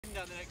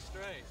leading down the next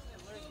straight.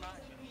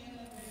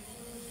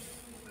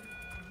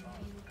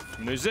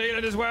 New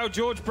Zealand as well,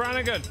 George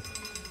Brannigan.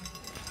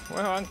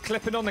 Well,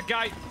 unclipping on the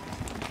gate.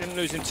 Didn't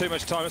lose him too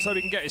much time, so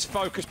he can get his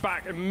focus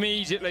back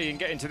immediately and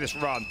get into this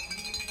run.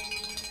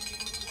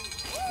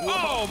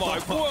 Oh my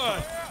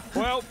word!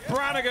 Well,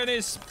 Brannigan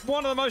is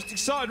one of the most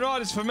exciting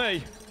riders for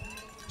me.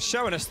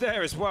 Showing us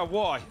there as well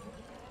why.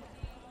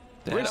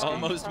 That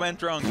almost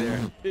went wrong there.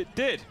 It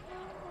did.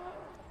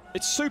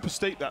 It's super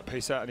steep, that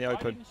piece out in the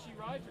open.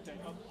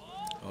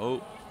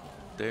 Oh,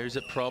 there's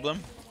a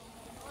problem.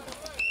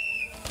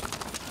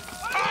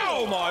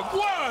 Oh my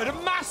word! A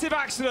massive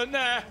accident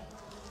there.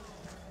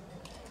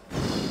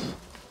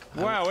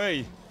 Wowee.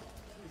 Is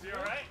he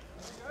all right?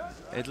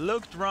 It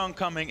looked wrong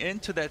coming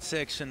into that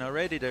section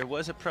already. There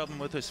was a problem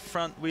with his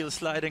front wheel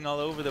sliding all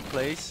over the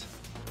place.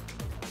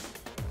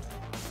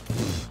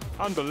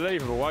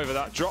 Unbelievable over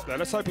that drop there.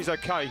 Let's hope he's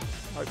okay.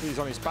 Hope he's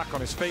on his back,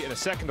 on his feet in a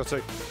second or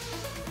two.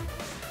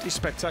 He's a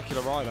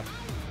spectacular rider.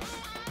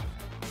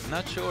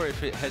 Not sure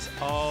if it has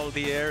all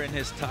the air in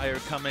his tire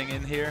coming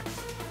in here.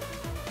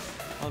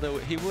 Although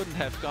he wouldn't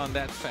have gone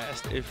that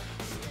fast if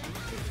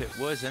it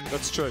wasn't.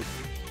 That's true.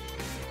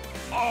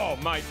 Oh,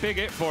 mate, big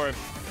hit for him.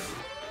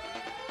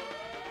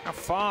 How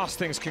fast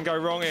things can go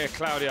wrong here,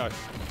 Claudio.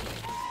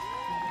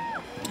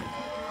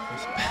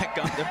 He's back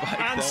on the bike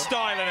And though.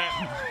 styling it.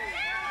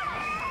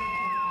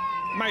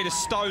 Made of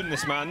stone,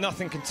 this man.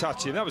 Nothing can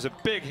touch him. That was a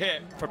big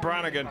hit for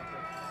Brannigan.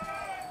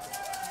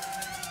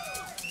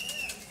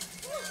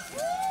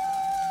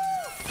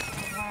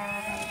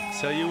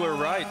 So you were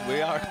right. We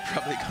are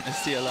probably going to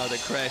see a lot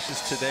of crashes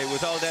today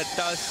with all that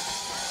dust.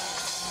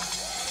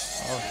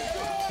 Oh,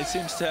 he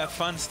seems to have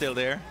fun still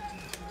there.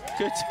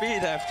 Good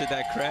speed after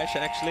that crash,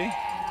 actually.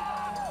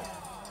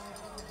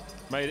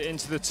 Made it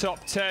into the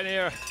top 10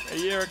 here a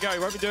year ago. He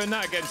won't be doing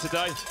that again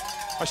today.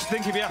 I should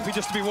think he'd be happy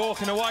just to be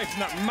walking away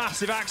from that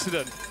massive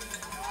accident.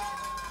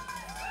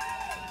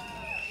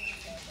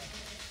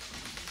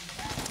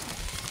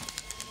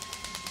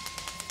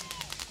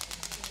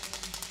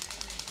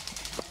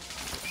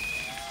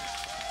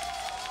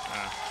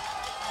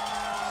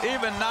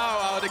 Even now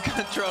out of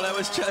control, I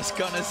was just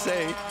gonna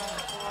say.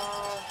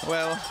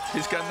 Well,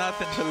 he's got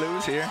nothing to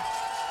lose here.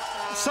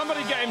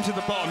 Somebody get him to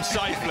the bottom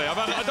safely.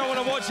 I don't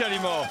want to watch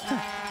anymore.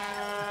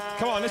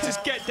 Come on, let's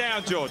just get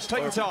down, George.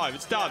 Take your time,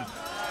 it's done.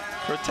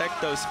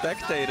 Protect those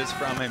spectators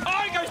from him.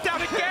 Oh, he goes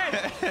down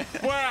again!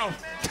 Wow.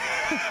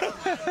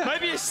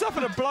 Maybe he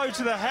suffered a blow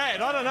to the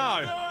head, I don't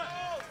know.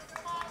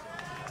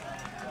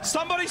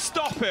 Somebody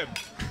stop him.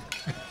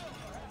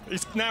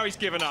 Now he's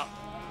given up.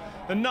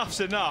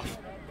 Enough's enough.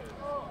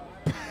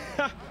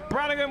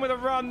 Brannigan with a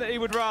run that he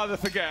would rather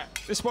forget.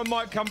 This one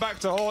might come back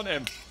to haunt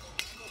him.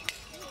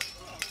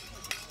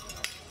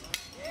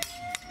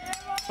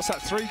 What's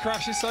that, 3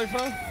 crashes so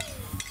far?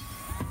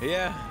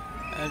 Yeah,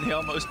 and he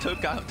almost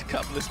took out a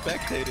couple of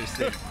spectators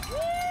there.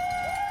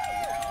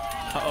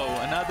 Oh,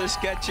 another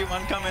sketchy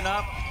one coming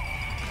up.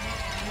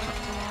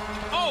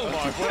 Oh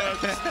my word,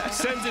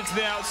 sends it to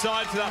the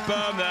outside to that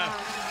berm there.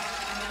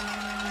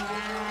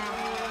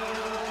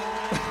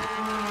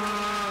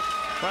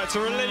 Well, it's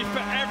a relief for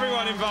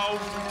everyone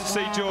involved to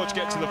see George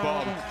get to the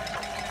bottom.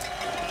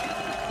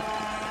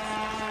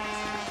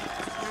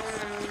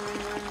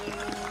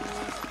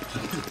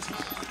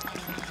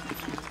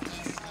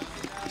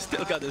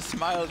 Still got a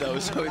smile though,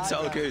 so it's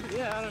all good.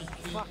 Yeah, I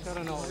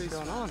don't know what's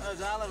going on.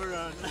 How's Oliver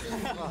on?